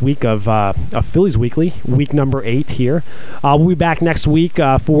up this week of Phillies Weekly, week number 8 here. We'll be back next week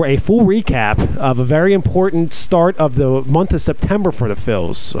for a full recap of a very important start of the month of September for the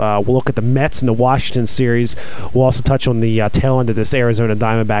Phils. We'll look at the Mets and the Washington series. We'll also touch on the tail end of this Arizona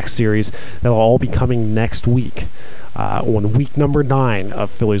Diamondbacks series. That'll all be coming next week on week number 9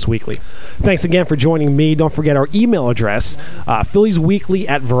 of Phillies Weekly. Thanks again for joining me. Don't forget our email address,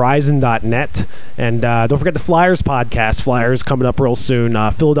 philliesweekly@verizon.net. And don't forget the Flyers podcast. Flyers coming up real soon.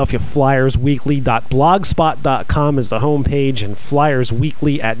 PhiladelphiaFlyersweekly.blogspot.com is the homepage, and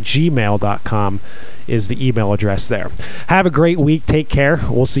flyersweekly@gmail.com is the email address there. Have a great week. Take care.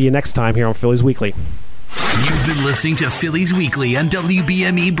 We'll see you next time here on Phillies Weekly. You've been listening to Phillies Weekly on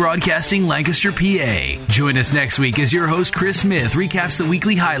WBME Broadcasting Lancaster, PA. Join us next week as your host Chris Smith recaps the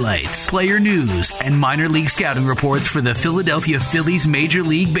weekly highlights, player news, and minor league scouting reports for the Philadelphia Phillies Major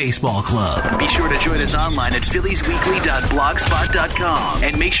League Baseball Club. Be sure to join us online at philliesweekly.blogspot.com,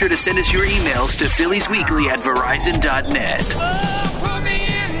 and make sure to send us your emails to philliesweekly@verizon.net.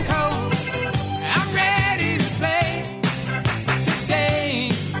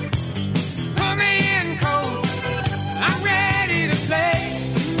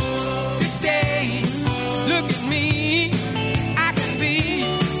 Look at me.